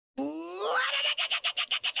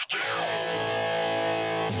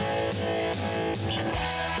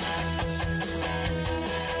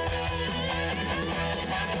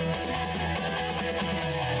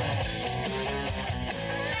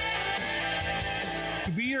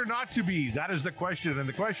To be or not to be? That is the question. And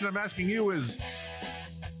the question I'm asking you is,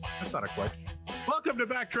 that's not a question. Welcome to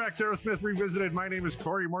Backtracks Aerosmith Revisited. My name is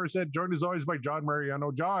Corey Morissette, joined as always by John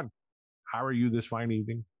Mariano. John, how are you this fine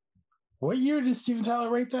evening? What year did Steven Tyler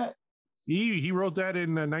write that? He wrote that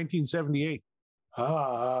in 1978.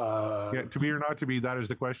 Yeah, to be or not to be, that is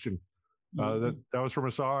the question. That was from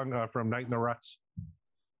a song from Night in the Ruts.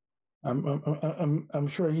 I'm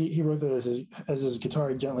sure he wrote that as his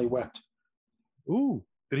guitar gently wept. Ooh,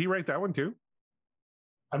 did he write that one too?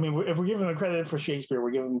 I mean, if we're giving him credit for Shakespeare,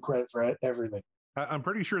 we're giving him credit for everything. I'm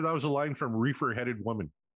pretty sure that was a line from Reefer-Headed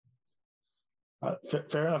Woman.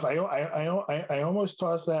 Fair enough. I almost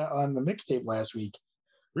tossed that on the mixtape last week.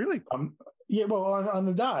 Really? Yeah, well, on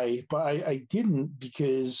the die, but I didn't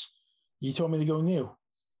because you told me to go new.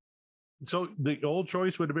 So the old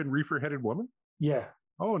choice would have been Reefer-Headed Woman? Yeah.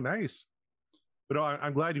 Oh, nice. But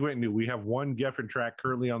I'm glad you went new. We have one Geffen track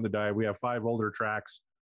currently on the die. We have 5 older tracks.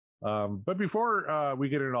 But before we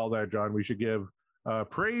get into all that, John, we should give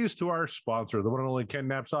praise to our sponsor, the one and only Ken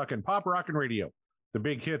Knapsack and Pop Rockin' Radio. The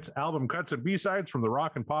big hits, album cuts, and B-sides from the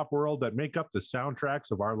rock and pop world that make up the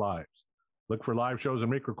soundtracks of our lives. Look for live shows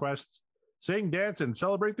and make requests. Sing, dance, and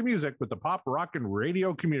celebrate the music with the Pop Rockin'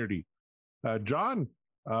 Radio community. John,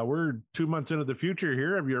 we're 2 months into the future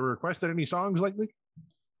here. Have you ever requested any songs lately?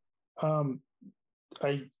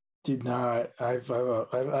 I did not.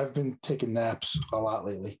 I've been taking naps a lot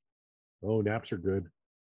lately. Oh, naps are good.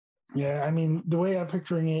 Yeah, I mean, the way I'm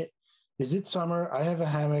picturing it is it's summer. I have a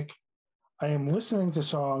hammock. I am listening to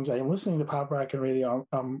songs. I am listening to Pop Rockin' Radio.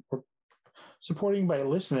 I'm supporting by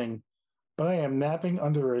listening, but I am napping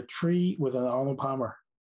under a tree with an Arnold Palmer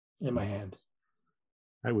in my hand.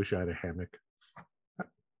 I wish I had a hammock.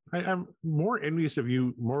 I'm more envious of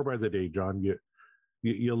you more by the day, John.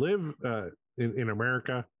 You live in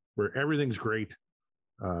America where everything's great.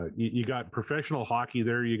 You got professional hockey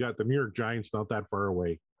there. You got the New York Giants not that far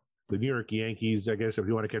away. The New York Yankees, I guess if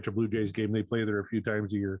you want to catch a Blue Jays game, they play there a few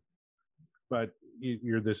times a year. But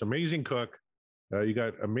you're this amazing cook. You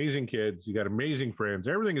got amazing kids. You got amazing friends.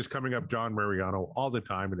 Everything is coming up John Mariano all the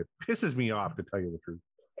time, and it pisses me off, to tell you the truth.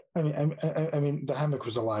 I mean, the hammock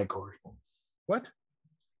was a lie, Corey. What?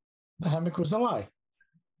 The hammock was a lie.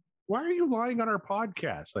 Why are you lying on our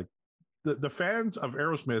podcast? Like, the fans of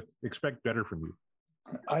Aerosmith expect better from you.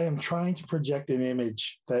 I am trying to project an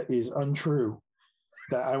image that is untrue,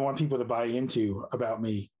 that I want people to buy into about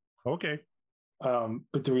me. Okay.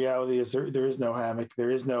 But the reality is there is no hammock.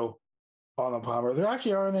 There is no Arnold Palmer. There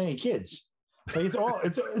actually aren't any kids. Like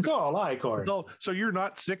it's all a lie, Corey. So you're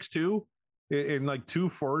not 6'2" in like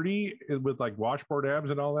 240 with like washboard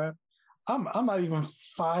abs and all that? I'm not even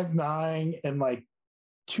 5'9" and like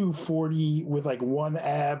 240 with like one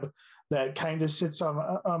ab that kind of sits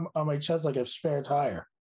on my chest like a spare tire.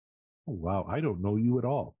 Oh, wow. I don't know you at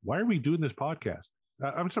all. Why are we doing this podcast?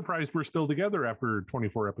 I'm surprised we're still together after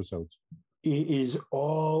 24 episodes. It is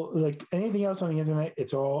all like anything else on the internet.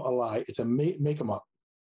 It's all a lie. It's a make them up.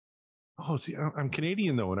 Oh, see, I'm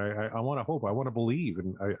Canadian though. And I want to hope, I want to believe.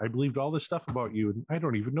 And I believed all this stuff about you and I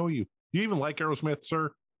don't even know you. Do you even like Aerosmith,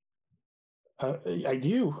 sir? I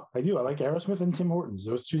do. I like Aerosmith and Tim Hortons.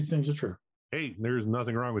 Those two things are true. Hey, there's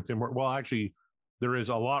nothing wrong with Tim Hortons. Well, actually, there is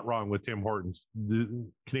a lot wrong with Tim Hortons. The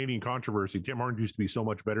Canadian controversy. Tim Hortons used to be so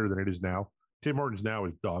much better than it is now. Tim Hortons now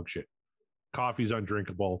is dog shit. Coffee's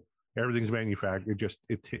undrinkable. Everything's manufactured.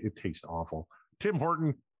 It tastes awful. Tim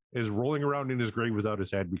Horton is rolling around in his grave without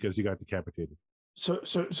his head because he got decapitated. So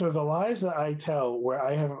the lies that I tell, where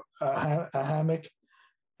I have a hammock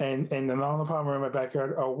and an Arnold Palmer in my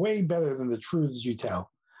backyard, are way better than the truths you tell,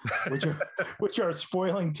 which are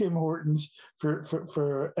spoiling Tim Hortons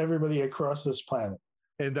for everybody across this planet.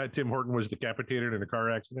 And that Tim Horton was decapitated in a car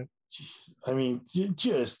accident. I mean,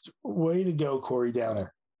 just way to go, Corey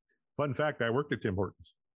Downer. Fun fact: I worked at Tim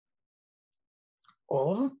Hortons.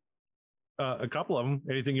 All of them? A couple of them.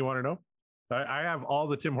 Anything you want to know? I have all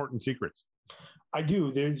the Tim Horton secrets. I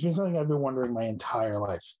do. There's been something I've been wondering my entire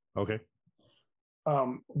life. Okay.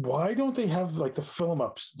 Why don't they have like the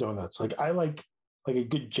fill-em-ups donuts? Like I like a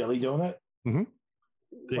good jelly donut. Mm-hmm.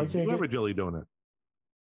 They do have a jelly donut.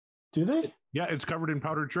 Do they? Yeah, it's covered in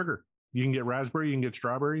powdered sugar. You can get raspberry, you can get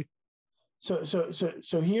strawberry.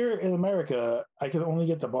 So here in America, I can only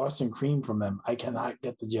get the Boston cream from them. I cannot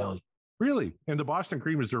get the jelly. Really? And the Boston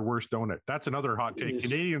cream is their worst donut. That's another hot take.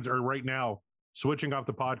 Canadians are right now switching off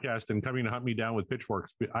the podcast and coming to hunt me down with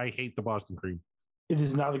pitchforks. I hate the Boston cream. It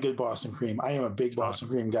is not a good Boston cream. I am a big Boston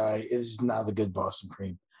cream guy. It is not a good Boston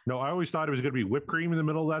cream. No, I always thought it was going to be whipped cream in the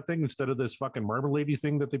middle of that thing instead of this fucking marmalade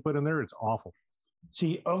thing that they put in there. It's awful.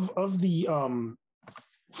 See, of the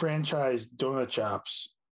franchise donut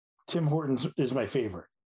shops, Tim Hortons is my favorite.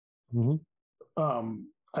 There's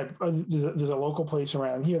a local place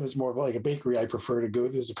around here that's more of like a bakery I prefer to go.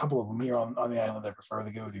 There's a couple of them here on the island I prefer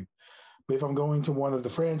to go to. But if I'm going to one of the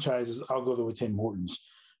franchises, I'll go to a Tim Hortons.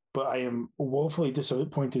 But I am woefully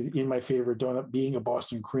disappointed in my favorite donut being a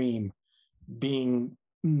Boston cream, being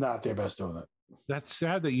not their best donut. That's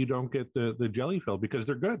sad that you don't get the jelly filled because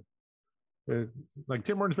they're good. Like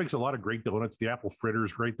Tim Hortons makes a lot of great donuts. The apple fritter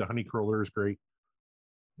is great. The honey curler is great.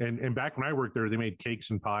 And back when I worked there, they made cakes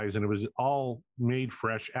and pies, and it was all made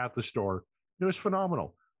fresh at the store. It was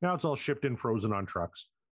phenomenal. Now it's all shipped in frozen on trucks,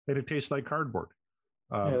 and it tastes like cardboard.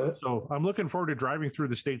 So I'm looking forward to driving through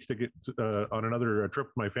the States to get on another trip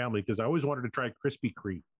with my family because I always wanted to try Krispy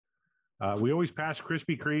Kreme. We always pass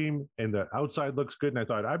Krispy Kreme, and the outside looks good. And I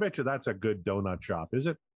thought, I bet you that's a good donut shop, is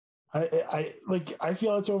it? I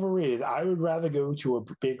feel it's overrated. I would rather go to a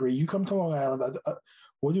bakery. You come to Long Island,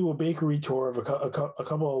 we'll do a bakery tour of a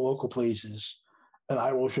couple of local places, and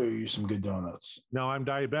I will show you some good donuts. Now I'm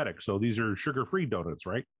diabetic, so these are sugar-free donuts,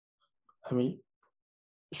 right? I mean,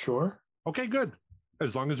 sure. Okay, good.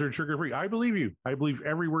 As long as they're sugar-free. I believe you. I believe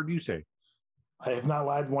every word you say. I have not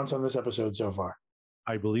lied once on this episode so far.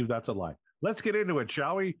 I believe that's a lie. Let's get into it,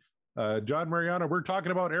 shall we? John Mariano, we're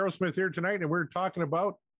talking about Aerosmith here tonight, and we're talking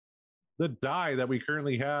about the die that we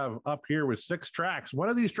currently have up here with 6 tracks. One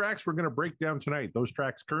of these tracks we're going to break down tonight. Those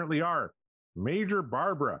tracks currently are Major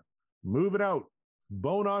Barbara, Movin' Out,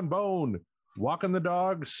 Bone on Bone, Walking the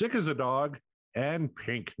Dog, Sick as a Dog, and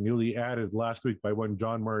Pink, newly added last week by one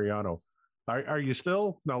John Mariano. Are you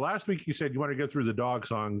still? Now, last week you said you want to get through the dog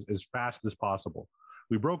songs as fast as possible.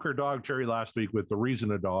 We broke our dog cherry last week with The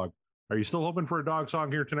Reason a Dog. Are you still hoping for a dog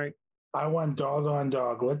song here tonight? I want Dog on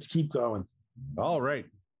Dog. Let's keep going. All right.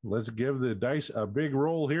 Let's give the dice a big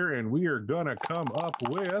roll here, and we are going to come up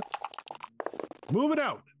with Movin'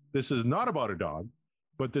 Out. This is not about a dog,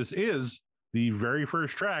 but this is the very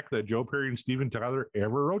first track that Joe Perry and Steven Tyler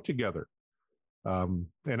ever wrote together. And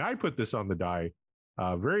I put this on the die.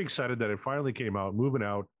 Very excited that it finally came out, Movin'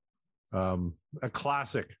 Out, a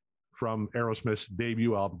classic from Aerosmith's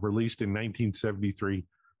debut album released in 1973. Do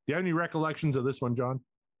you have any recollections of this one, John?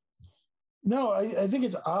 No, I think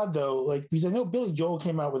it's odd though, like because I know Billy Joel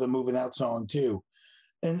came out with a Movin' Out song too,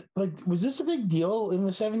 and like, was this a big deal in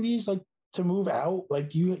the 70s? Like to move out, like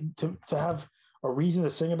to have a reason to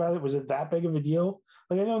sing about it? Was it that big of a deal?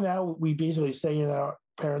 Like I know now we basically stay in our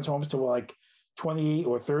parents' homes till we're like 28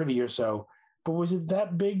 or 30 or so, but was it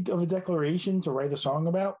that big of a declaration to write a song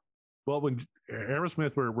about? Well, when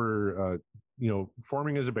Aerosmith were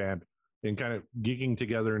forming as a band and kind of gigging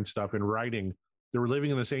together and stuff and writing. They were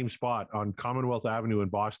living in the same spot on Commonwealth Avenue in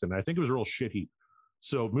Boston. I think it was a real shit heap.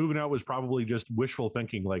 So Moving Out was probably just wishful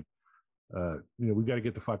thinking, like, we got to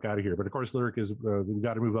get the fuck out of here. But of course, the lyric is, we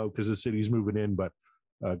got to move out because the city's moving in. But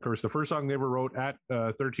of course, the first song they ever wrote at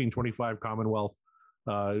 1325 Commonwealth,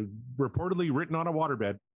 reportedly written on a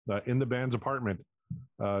waterbed in the band's apartment.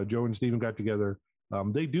 Joe and Steven got together.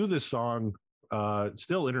 They do this song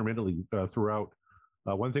still intermittently throughout.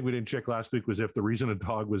 One thing we didn't check last week was if The Reason a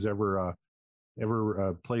Dog was ever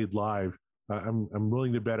played live. I'm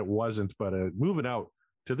willing to bet it wasn't, but Moving Out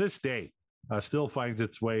to this day still finds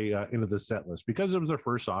its way into the set list because it was their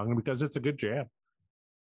first song and because it's a good jam.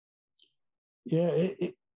 Yeah,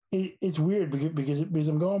 it's weird because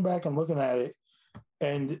I'm going back and looking at it,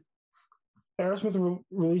 and Aerosmith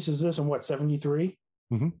releases this in what, 73?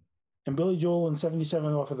 Mm-hmm. And Billy Joel in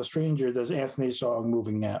 77 off of The Stranger does Anthony's song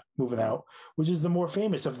Moving Out, which is the more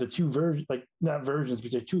famous of the two versions, like not versions,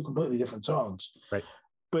 but they're two completely different songs. Right.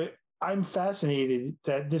 But I'm fascinated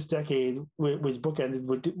that this decade was bookended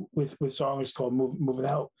with songs called Moving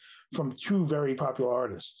Out from two very popular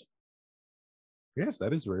artists. Yes,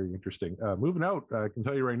 that is very interesting. Moving Out, I can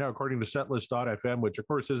tell you right now, according to setlist.fm, which of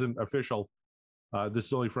course isn't official, this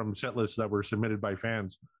is only from setlists that were submitted by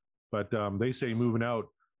fans, but they say Moving Out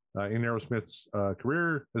in Aerosmith's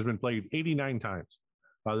career has been played 89 times.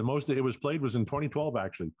 The most that it was played was in 2012,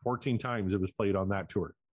 actually. 14 times it was played on that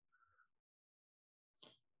tour.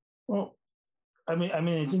 Well, I mean,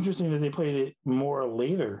 it's interesting that they played it more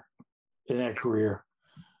later in their career.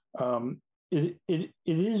 It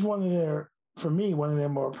is one of their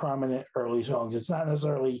more prominent early songs. It's not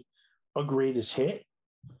necessarily a greatest hit,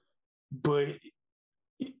 but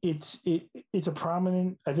it's a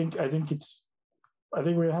prominent. I think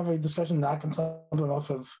we're gonna have a discussion knocking something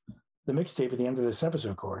off of the mixtape at the end of this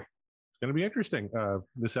episode, Corey. It's going to be interesting.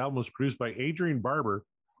 This album was produced by Adrian Barber.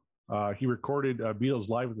 He recorded Beatles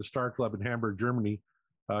live at the Star Club in Hamburg, Germany.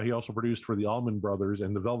 He also produced for the Allman Brothers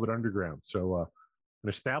and the Velvet Underground. So an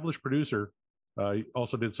established producer. He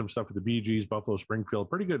also did some stuff with the Bee Gees, Buffalo Springfield.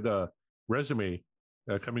 Pretty good resume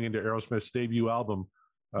coming into Aerosmith's debut album,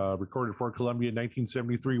 recorded for Columbia in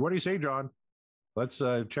 1973. What do you say, John? Let's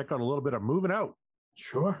check out a little bit of Moving Out.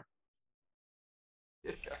 Sure.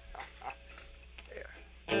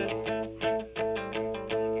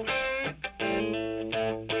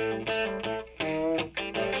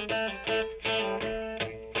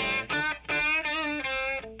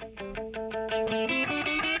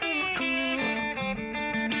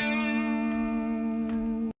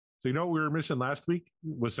 So you know what we were missing last week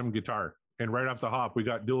was some guitar. And right off the hop, we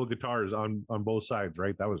got dual guitars on both sides,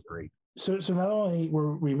 right? That was great. So not only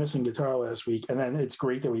were we missing guitar last week, and then it's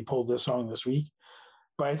great that we pulled this song this week,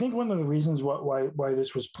 but I think one of the reasons why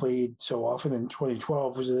this was played so often in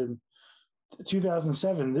 2012 was in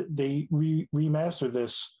 2007, they remastered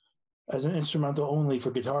this as an instrumental only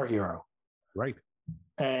for Guitar Hero. Right.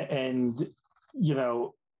 And, you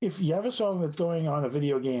know, if you have a song that's going on a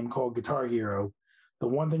video game called Guitar Hero, the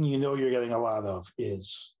one thing you know you're getting a lot of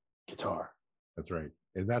is guitar. That's right.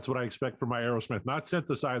 And that's what I expect from my Aerosmith. Not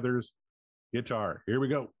synthesizers, guitar. Here we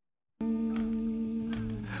go.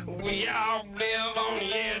 We all live on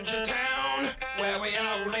the edge of town, where we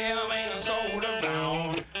all live ain't a soul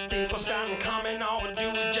around. People starting coming, all we do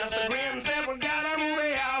is just agree and say we gotta move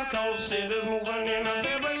it out, cause city's moving in. I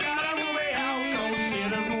said we gotta move it out, cause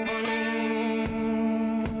city's moving in.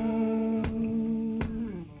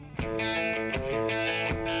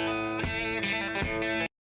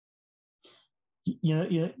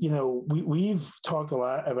 You know, we've talked a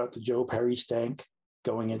lot about the Joe Perry stank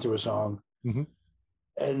going into a song. Mm-hmm.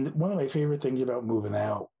 And one of my favorite things about Moving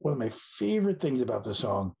Out, one of my favorite things about the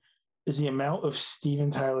song is the amount of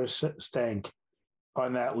Steven Tyler stank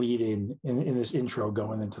on that lead in this intro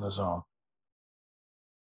going into the song.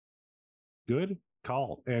 Good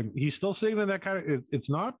call. And he's still singing that kind of, it's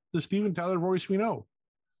not the Steven Tyler voice we know,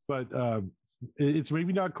 but it's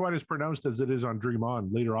maybe not quite as pronounced as it is on Dream On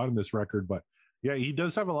later on in this record. But yeah, he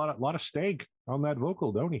does have a lot of stank on that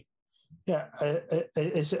vocal, don't he? Yeah,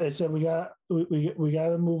 I said we got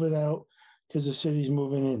to move it out because the city's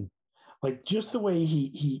moving in. Like just the way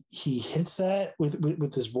he hits that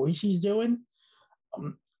with this voice he's doing,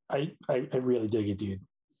 I really dig it, dude.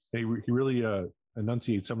 He really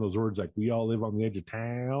enunciates some of those words like "we all live on the edge of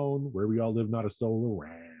town, where we all live, not a soul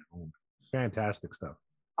around." Fantastic stuff.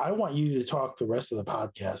 I want you to talk the rest of the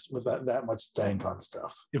podcast with that much stank on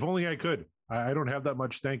stuff. If only I could. I don't have that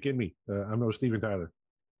much stank in me. I'm no Steven Tyler.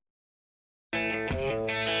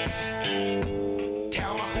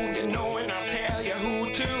 Tell me who you know and I'll tell you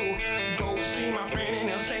who to. Go see my friend and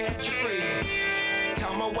he'll set you free.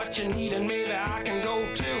 Tell me what you need and maybe I can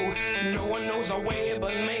go too. No one knows our way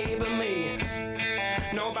but maybe me.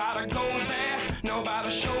 Nobody goes there, nobody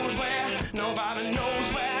shows where, nobody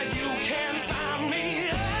knows where you can find me.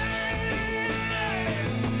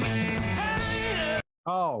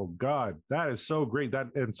 Oh God, that is so great. That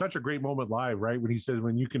and such a great moment live, right? When he says,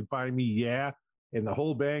 "When you can find me, yeah," and the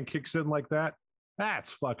whole band kicks in like that.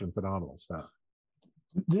 That's fucking phenomenal stuff.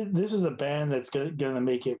 This is a band that's gonna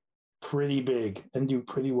make it pretty big and do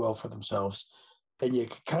pretty well for themselves, and you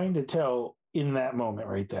can kind of tell in that moment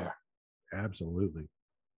right there. Absolutely.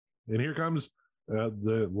 And here comes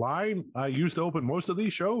the line I used to open most of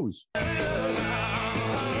these shows.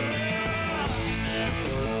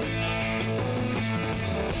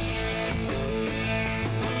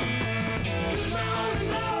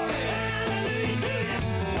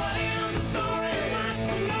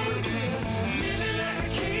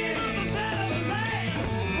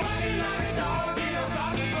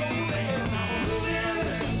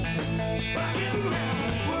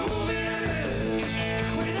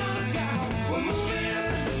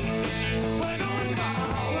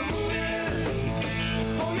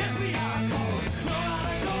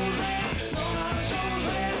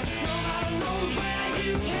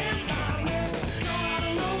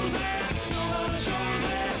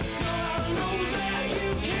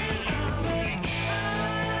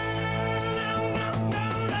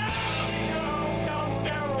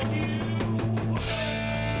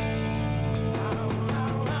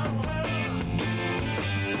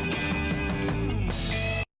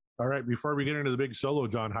 All right, before we get into the big solo,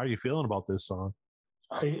 John, how are you feeling about this song?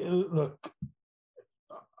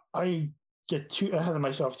 I get too ahead of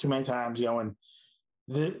myself too many times going,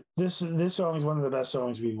 this song is one of the best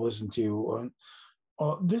songs we've listened to.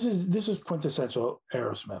 This is quintessential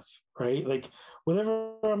Aerosmith, right? Like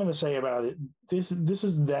whatever I'm going to say about it, this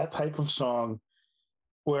is that type of song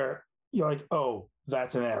where you're like, oh,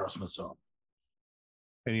 that's an Aerosmith song.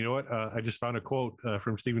 And you know what? I just found a quote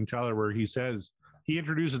from Steven Tyler where he says, he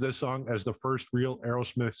introduces this song as the first real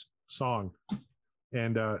Aerosmith song.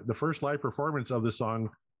 And the first live performance of the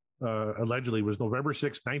song allegedly was November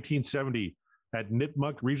 6, 1970 at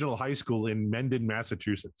Nipmuc Regional High School in Mendon,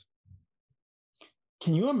 Massachusetts.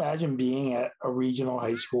 Can you imagine being at a regional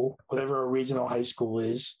high school, whatever a regional high school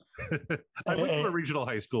is? I went to a regional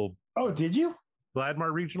high school. Oh, did you?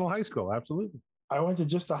 Gladmar Regional High School, absolutely. I went to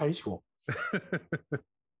just a high school.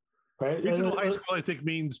 Right? Regional high school, I think,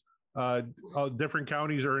 means different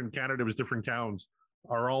counties, or in Canada, it was different towns,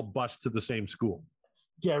 are all bused to the same school.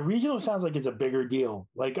 Yeah, regional sounds like it's a bigger deal.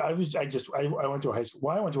 Like I went to a high school.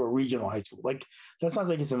 Well, I went to a regional high school. Like that sounds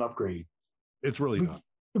like it's an upgrade. It's really not.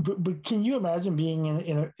 But can you imagine being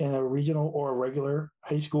in a regional or a regular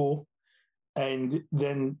high school, and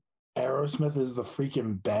then Aerosmith is the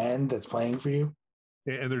freaking band that's playing for you?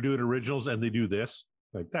 And they're doing originals, and they do this.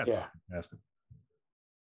 Like, that's fantastic.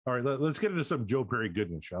 All right, let's get into some Joe Perry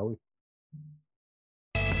goodness, shall we?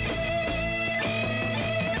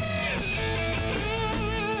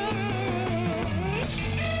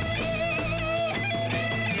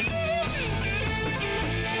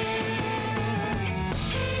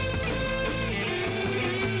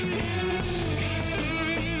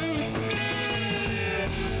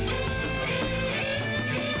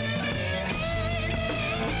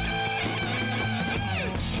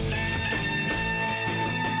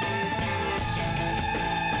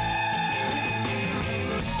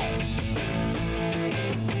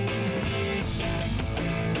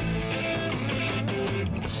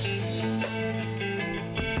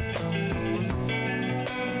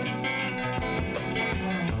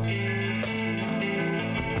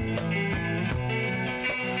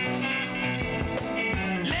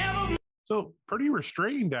 So pretty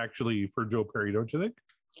restrained, actually, for Joe Perry, don't you think?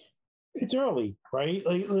 It's early, right?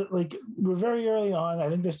 Like we're very early on. I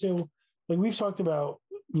think they're still, like we've talked about,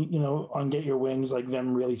 on Get Your Wings, like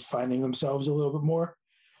them really finding themselves a little bit more.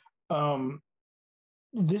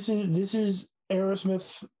 This is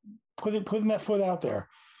Aerosmith putting that foot out there,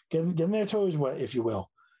 getting their toes wet, if you will.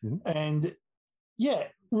 Mm-hmm. And yeah,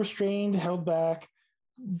 restrained, held back,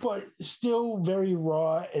 but still very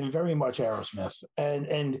raw and very much Aerosmith.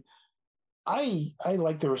 And I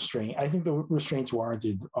like the restraint. I think the restraint's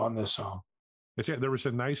warranted on this song. Yeah, there was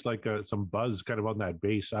a nice, some buzz kind of on that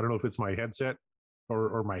bass. I don't know if it's my headset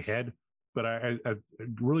or my head, but I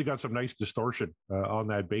really got some nice distortion on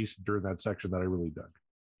that bass during that section that I really dug.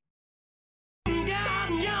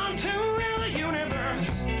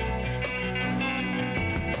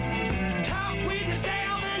 Talk with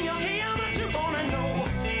yourself and you'll hear what you want to know.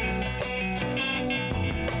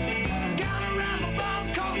 Gotta rise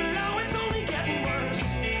above, cause below it's only getting worse.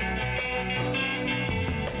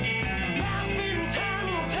 Life in time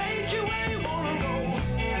will take you where you want to go.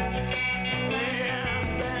 Yeah,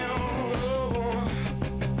 down low,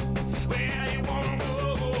 where you want to go.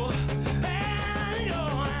 Where you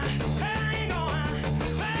going? Where you going?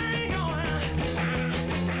 Where you going?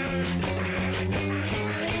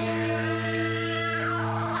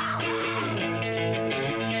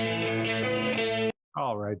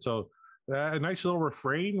 All right, so a nice little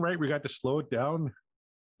refrain, right? We got to slow it down.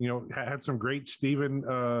 Had some great Steven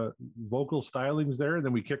vocal stylings there, and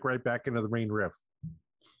then we kick right back into the main riff.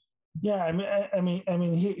 Yeah, I mean,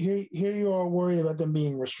 here you are worried about them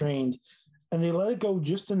being restrained, and they let it go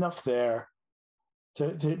just enough there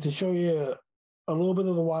to show you a little bit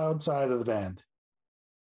of the wild side of the band.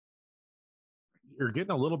 You're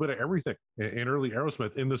getting a little bit of everything in early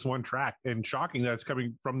Aerosmith in this one track, and shocking that it's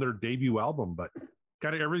coming from their debut album, but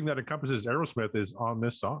kind of everything that encompasses Aerosmith is on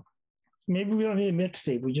this song. Maybe we don't need a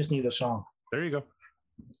mixtape. We just need a song. There you go.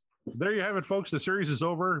 There you have it, folks. The series is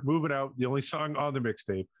over. Moving Out, the only song on the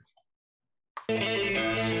mixtape.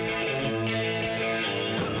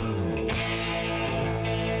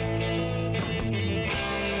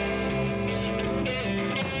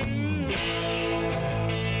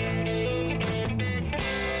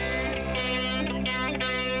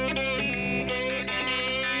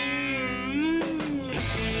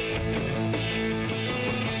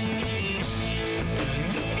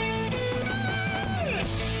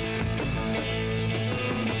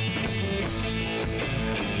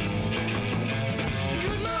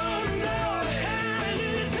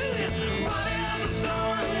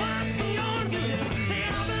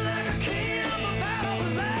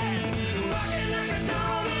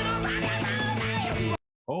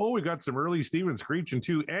 Oh, we got some early Steven screeching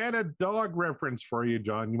too, and a dog reference for you,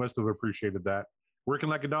 John. You must have appreciated that. Working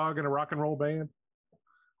like a dog in a rock and roll band.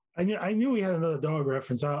 I knew we had another dog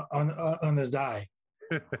reference on this die.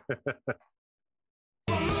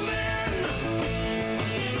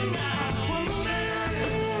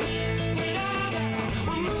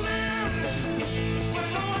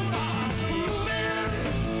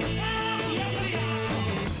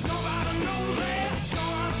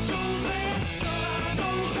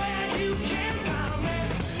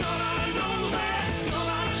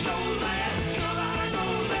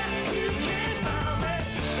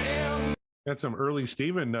 Got some early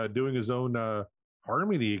Steven doing his own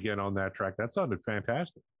harmony again on that track. That sounded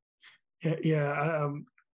fantastic. Yeah.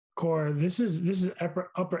 Core, this is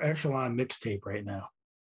upper echelon mixtape right now.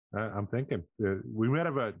 I'm thinking we might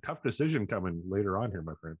have a tough decision coming later on here,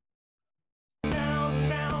 my friend. Down,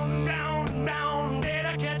 down, down, down, did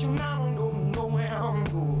I catch you now? Nowhere I'm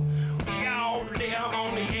going. We out there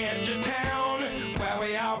on the edge of town, where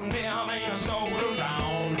we out there ain't a soul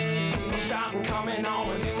around. People starting coming on,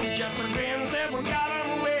 and it was just a grin. Said we gotta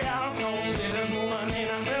move out, don't sit us moving in.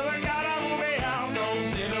 I said we gotta move out, don't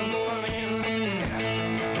sit us moving in.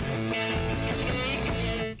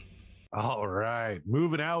 All right,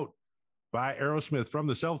 Moving Out by Aerosmith from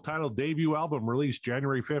the self-titled debut album released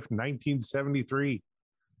January 5th, 1973.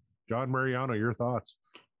 John Mariano, your thoughts?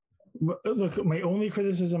 Look, my only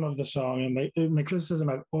criticism of the song, and my criticism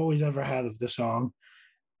I've always ever had of the song,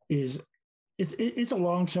 is it's a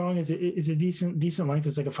long song. It's a decent length.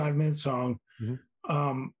 It's like a 5-minute song.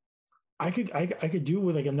 Mm-hmm. I could do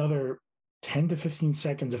with like another 10 to 15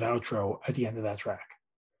 seconds of outro at the end of that track.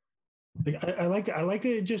 Like I like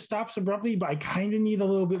that it just stops abruptly, but I kind of need a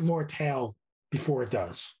little bit more tail before it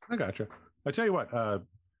does. I gotcha. I tell you what,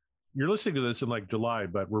 you're listening to this in like July,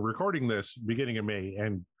 but we're recording this beginning of May,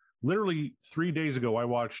 and literally 3 days ago, I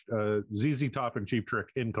watched ZZ Top and Cheap Trick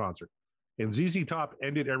in concert, and ZZ Top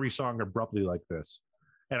ended every song abruptly like this.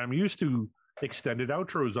 And I'm used to extended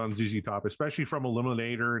outros on ZZ Top, especially from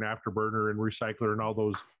Eliminator and Afterburner and Recycler and all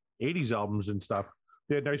those 80s albums and stuff.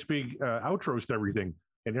 They had nice big outros to everything.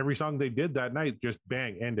 And every song they did that night just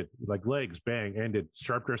bang, ended. Like Legs, bang, ended.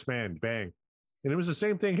 Sharp Dressed Man, bang. And it was the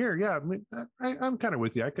same thing here. Yeah, I mean, I'm kind of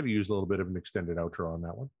with you. I could have used a little bit of an extended outro on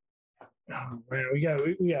that one. Oh, man, we got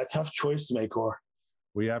a tough choice to make, Or.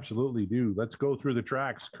 We absolutely do. Let's go through the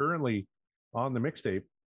tracks currently on the mixtape.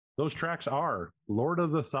 Those tracks are Lord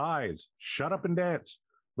of the Thighs, Shut Up and Dance,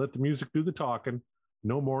 Let the Music Do the Talking,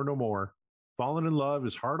 No More, No More, Falling in Love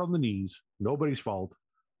is Hard on the Knees, Nobody's Fault,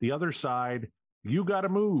 The Other Side, You Gotta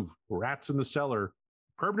Move, Rats in the Cellar,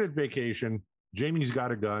 Permanent Vacation, Jamie's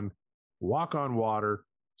Got a Gun, Walk on Water,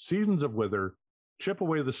 Seasons of Wither, Chip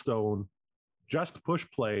Away the Stone, Just Push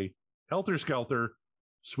Play, Helter Skelter,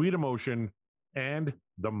 Sweet Emotion, and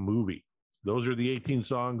The Movie. Those are the 18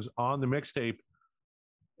 songs on the mixtape.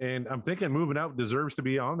 And I'm thinking Moving Out deserves to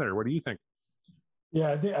be on there. What do you think? Yeah,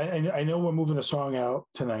 I think I know we're moving a song out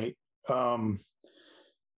tonight. Man,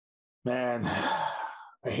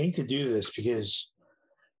 I hate to do this because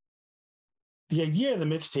the idea of the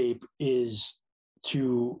mixtape is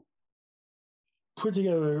to put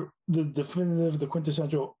together the definitive, the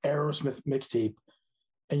quintessential Aerosmith mixtape,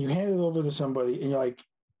 and you hand it over to somebody, and you're like,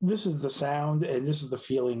 this is the sound and this is the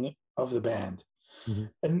feeling of the band. Mm-hmm.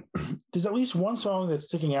 And there's at least one song that's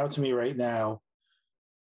sticking out to me right now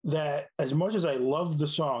that, as much as I love the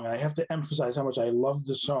song, and I have to emphasize how much I love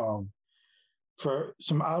the song for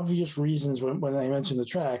some obvious reasons when I mention the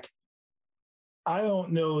track, I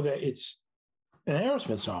don't know that it's an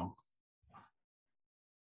Aerosmith song.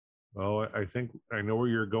 Well, I think I know where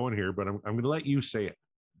you're going here, but I'm going to let you say it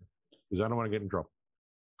because I don't want to get in trouble.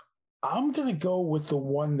 I'm going to go with the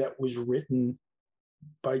one that was written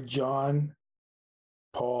by John,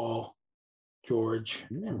 Paul, George,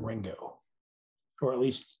 and Ringo, or at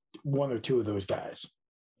least one or two of those guys.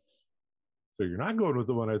 So you're not going with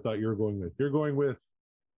the one I thought you were going with. You're going with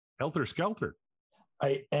Helter Skelter.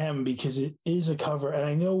 I am, because it is a cover, and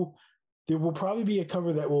I know there will probably be a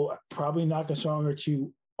cover that will probably knock a song or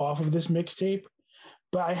two off of this mixtape,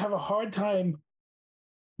 but I have a hard time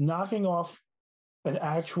knocking off an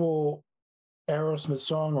actual Aerosmith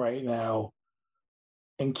song right now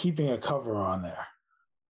and keeping a cover on there.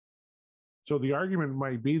 So the argument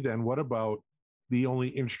might be then, what about the only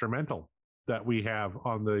instrumental that we have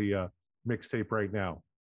on the mixtape right now,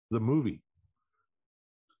 The Movie?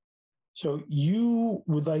 So you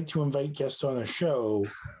would like to invite guests on a show?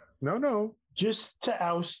 No. Just to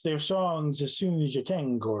oust their songs as soon as you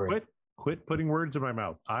can, Corey. Quit putting words in my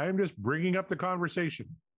mouth. I am just bringing up the conversation.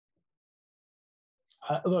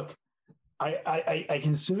 Look, I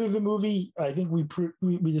consider The Movie. I think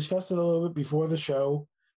we discussed it a little bit before the show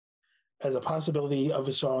as a possibility of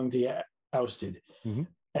a song to get ousted. Mm-hmm.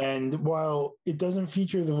 And while it doesn't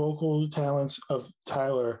feature the vocal talents of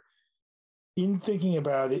Tyler, in thinking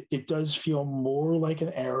about it, it does feel more like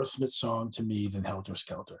an Aerosmith song to me than Helter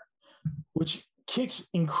Skelter, which kicks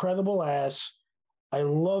incredible ass. I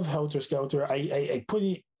love Helter Skelter. I put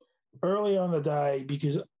it early on the die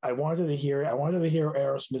because I wanted to hear it. I wanted to hear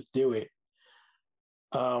Aerosmith do it.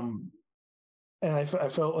 And I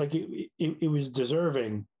felt like it was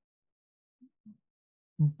deserving.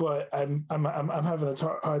 But I'm having a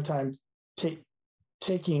hard time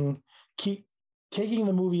taking keep taking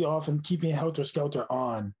the movie off and keeping Helter Skelter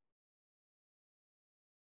on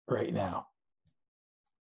right now.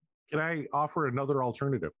 Can I offer another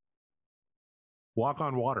alternative? Walk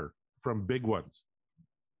on Water from Big Ones.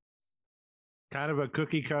 Kind of a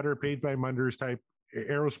cookie cutter, paid by Munders type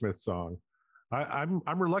Aerosmith song. I'm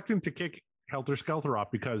reluctant to kick Helter Skelter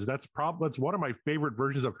off because that's one of my favorite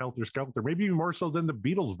versions of Helter Skelter, maybe even more so than the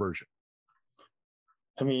Beatles version.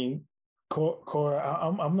 I mean, Cora,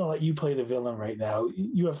 I'm going to let you play the villain right now.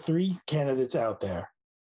 You have 3 candidates out there.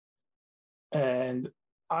 And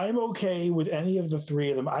I'm okay with any of the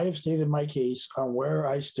 3 of them. I have stated my case on where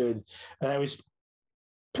I stood, and I was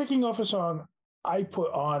picking off a song I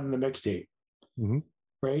put on the mixtape,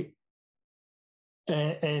 right?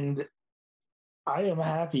 And I am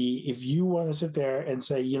happy if you want to sit there and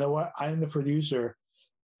say, you know what, I'm the producer,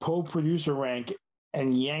 pull producer rank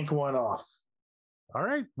and yank one off. All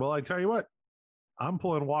right. Well, I tell you what, I'm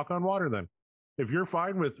pulling Walk on Water then. If you're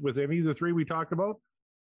fine with any of the 3 we talked about,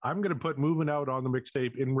 I'm going to put Moving Out on the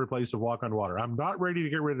mixtape in replace of Walk on Water. I'm not ready to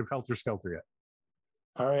get rid of Helter Skelter yet.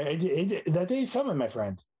 All right. That day's coming, my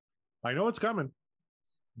friend. I know it's coming,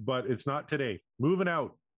 but it's not today. Moving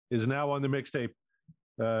Out is now on the mixtape.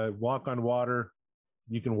 Walk on Water.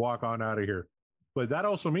 You can walk on out of here. But that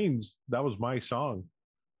also means that was my song.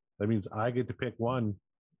 That means I get to pick one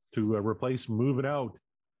to replace Moving Out.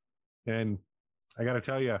 And I got to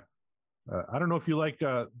tell you, I don't know if you like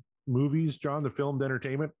movies, John, the filmed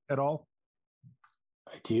entertainment at all.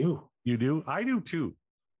 I do. You do? I do too.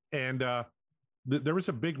 And there was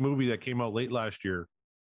a big movie that came out late last year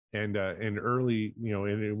and early,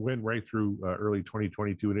 and it went right through early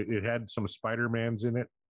 2022, and it had some Spider-Mans in it.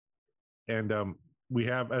 And we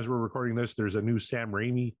have, as we're recording this, there's a new Sam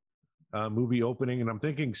Raimi movie opening, and I'm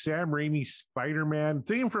thinking Sam Raimi Spider-Man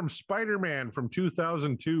theme from Spider-Man from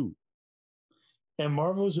 2002. And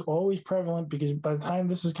Marvel's always prevalent because by the time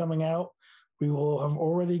this is coming out, we will have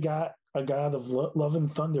already got a God of Love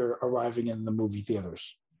and Thunder arriving in the movie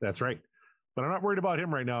theaters. That's right. But I'm not worried about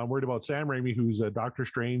him right now. I'm worried about Sam Raimi, who's a Doctor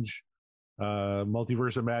Strange.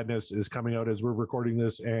 Multiverse of Madness is coming out as we're recording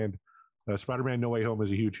this, and Spider-Man No Way Home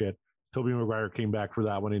is a huge hit. Tobey Maguire came back for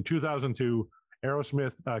that one. In 2002,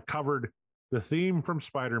 Aerosmith covered the theme from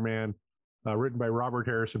Spider-Man, written by Robert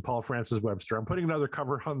Harris and Paul Francis Webster. I'm putting another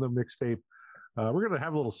cover on the mixtape. We're going to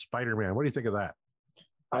have a little Spider-Man. What do you think of that?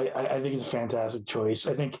 I think it's a fantastic choice.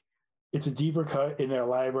 I think it's a deeper cut in their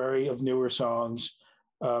library of newer songs.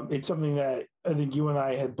 It's something that I think you and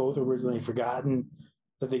I had both originally forgotten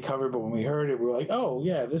that they covered, but when we heard it, we were like, "Oh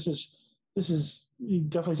yeah, this is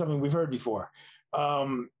definitely something we've heard before."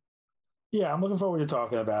 Yeah, I'm looking forward to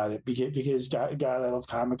talking about it because God, I love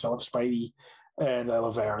comics, I love Spidey, and I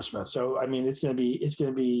love Aerosmith. So I mean, it's gonna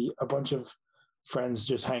be a bunch of friends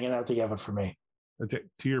just hanging out together for me.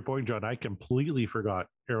 To your point, John, I completely forgot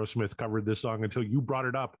Aerosmith covered this song until you brought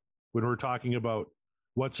it up when we were talking about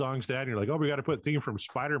what songs to add. And you're like, oh, we got to put theme from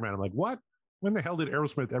Spider-Man. I'm like, what? When the hell did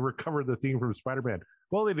Aerosmith ever cover the theme from Spider-Man?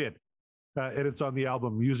 Well, they did. And it's on the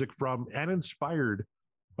album Music From and Inspired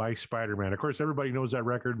by Spider-Man. Of course, everybody knows that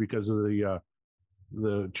record because of the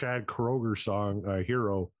Chad Kroeger song,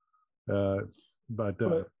 Hero. But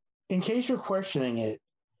in case you're questioning it,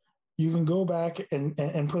 you can go back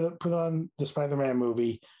and put on the Spider-Man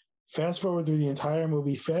movie, fast forward through the entire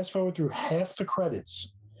movie, fast forward through half the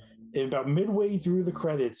credits. And about midway through the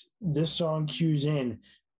credits, this song cues in,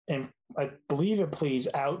 and I believe it plays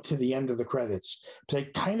out to the end of the credits. But I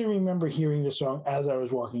kind of remember hearing the song as I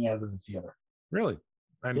was walking out of the theater. Really?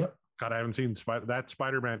 And yep. God, I haven't seen that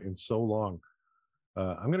Spider-Man in so long.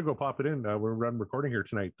 I'm going to go pop it in. We're recording here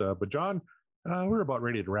tonight. But John, we're about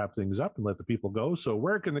ready to wrap things up and let the people go. So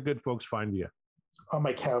where can the good folks find you? On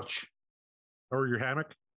my couch. Or your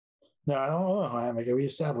hammock? No, I don't know my hammock. We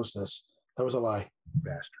established this. That was a lie.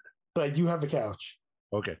 Bastard. But I do have a couch.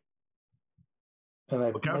 Okay. And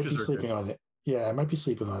I might be sleeping on it. Yeah, I might be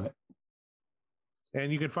sleeping on it. And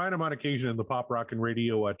you can find him on occasion in the Pop Rock and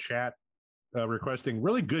Radio chat, requesting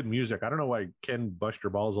really good music. I don't know why Ken busts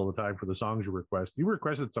your balls all the time for the songs you request. You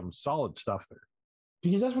requested some solid stuff there.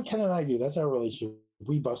 Because that's what Ken and I do. That's our relationship.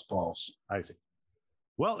 We bust balls. I see.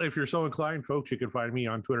 Well, if you're so inclined, folks, you can find me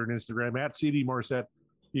on Twitter and Instagram at CD Morissette.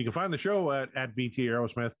 You can find the show at BT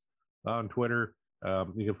Aerosmith on Twitter.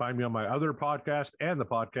 You can find me on my other podcast and the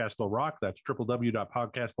Podcast Will Rock. That's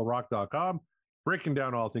www.podcastwillrock.com, breaking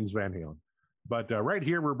down all things Van Halen. But right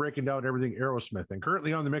here, we're breaking down everything Aerosmith. And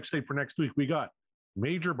currently on the mixtape for next week, we got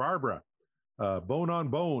Major Barbara, Bone on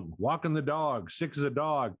Bone, Walking the Dog, Sick as a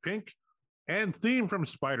Dog, Pink, and theme from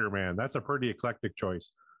Spider-Man. That's a pretty eclectic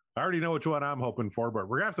choice. I already know which one I'm hoping for, but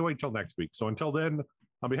we're going to have to wait till next week. So until then,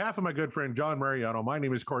 On behalf of my good friend John Mariano, my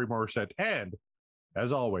name is Corey Morissette, and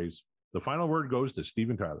as always, the final word goes to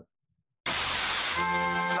Steven Tyler.